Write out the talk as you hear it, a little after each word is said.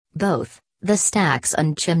Both the stacks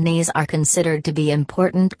and chimneys are considered to be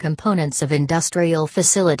important components of industrial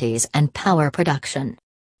facilities and power production.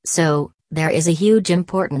 So, there is a huge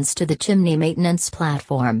importance to the chimney maintenance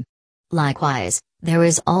platform. Likewise, there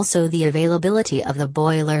is also the availability of the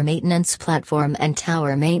boiler maintenance platform and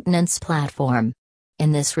tower maintenance platform.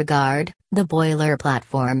 In this regard, the boiler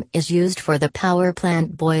platform is used for the power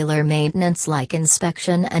plant boiler maintenance like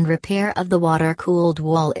inspection and repair of the water-cooled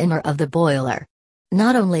wall inner of the boiler.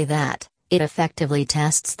 Not only that, it effectively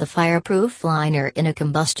tests the fireproof liner in a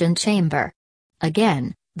combustion chamber.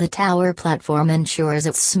 Again, the tower platform ensures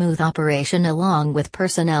its smooth operation along with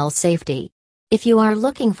personnel safety. If you are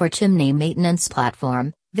looking for chimney maintenance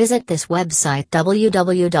platform, visit this website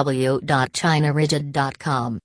www.chinarigid.com.